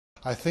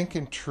I think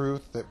in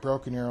truth that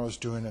Broken Arrow is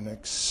doing an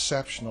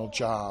exceptional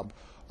job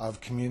of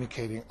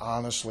communicating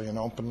honestly and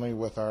openly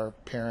with our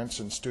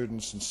parents and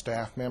students and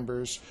staff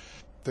members.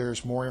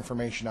 There's more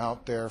information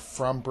out there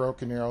from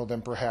Broken Arrow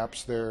than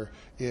perhaps there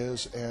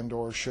is and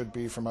or should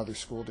be from other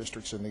school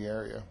districts in the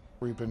area.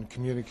 We've been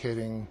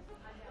communicating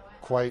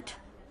quite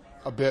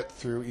a bit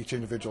through each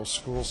individual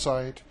school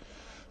site.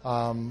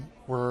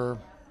 We're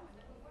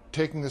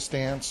taking the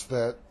stance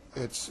that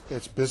it's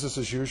business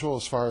as usual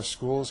as far as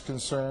school is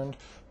concerned,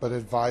 but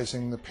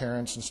advising the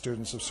parents and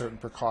students of certain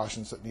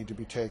precautions that need to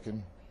be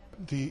taken.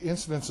 The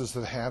incidences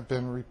that have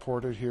been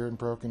reported here in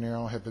Broken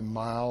Arrow have been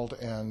mild,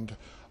 and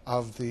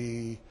of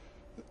the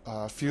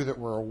few that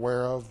we're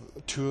aware of,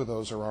 2 of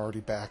those are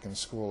already back in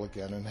school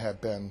again and have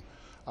been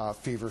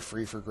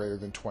fever-free for greater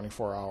than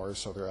 24 hours,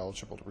 so they're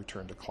eligible to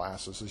return to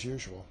classes as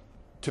usual.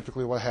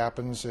 Typically what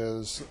happens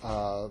is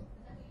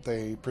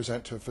they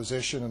present to a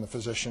physician, and the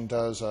physician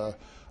does a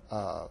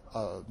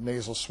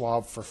nasal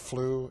swab for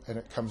flu, and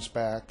it comes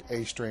back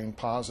A strain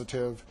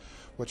positive,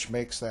 which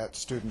makes that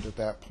student at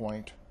that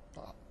point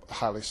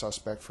highly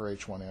suspect for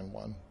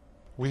H1N1.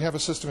 We have a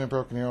system in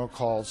Broken Arrow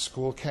called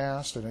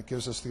Schoolcast, and it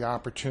gives us the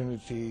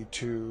opportunity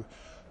to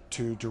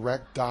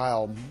direct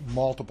dial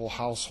multiple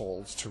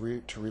households to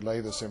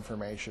relay this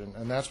information,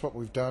 and that's what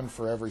we've done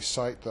for every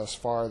site thus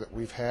far that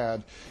we've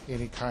had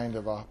any kind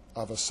of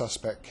a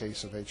suspect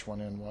case of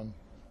H1N1.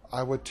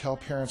 I would tell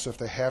parents if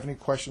they have any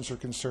questions or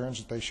concerns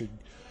that they should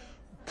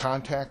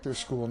contact their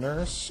school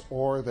nurse,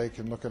 or they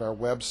can look at our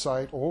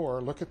website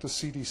or look at the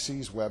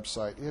CDC's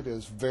website. It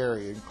is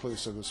very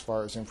inclusive as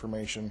far as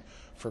information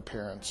for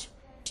parents.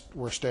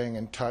 We're staying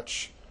in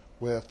touch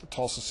with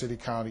Tulsa City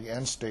County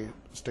and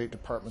state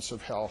departments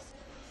of health,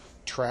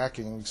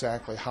 tracking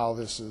exactly how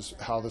this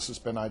has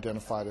been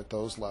identified at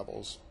those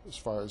levels as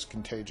far as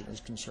contagion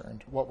is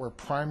concerned. What we're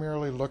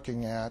primarily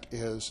looking at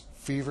is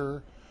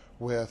fever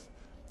with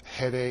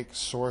headache,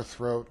 sore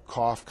throat,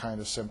 cough kind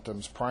of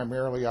symptoms,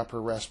 primarily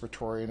upper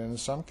respiratory, and in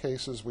some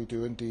cases we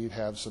do indeed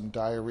have some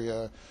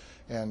diarrhea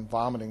and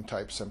vomiting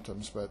type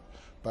symptoms,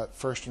 but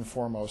first and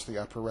foremost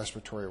the upper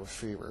respiratory with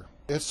fever.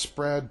 It's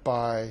spread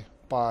by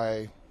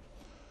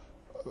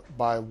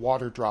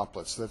water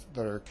droplets that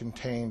are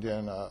contained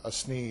in a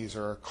sneeze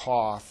or a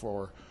cough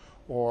or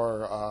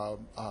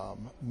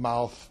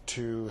mouth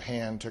to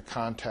hand to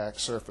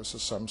contact surface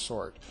of some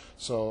sort.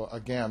 So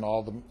again,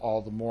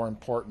 all the more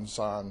importance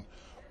on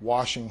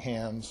washing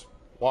hands,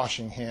 I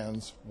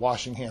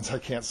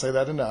can't say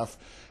that enough,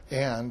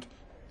 and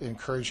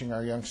encouraging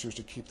our youngsters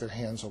to keep their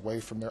hands away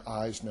from their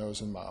eyes,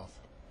 nose, and mouth.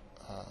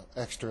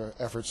 Extra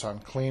efforts on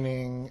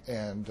cleaning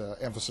and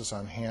emphasis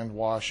on hand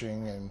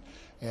washing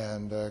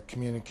and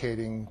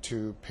communicating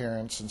to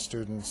parents and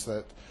students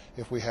that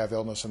if we have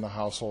illness in the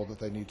household that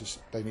they need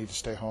to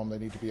stay home, they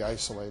need to be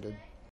isolated.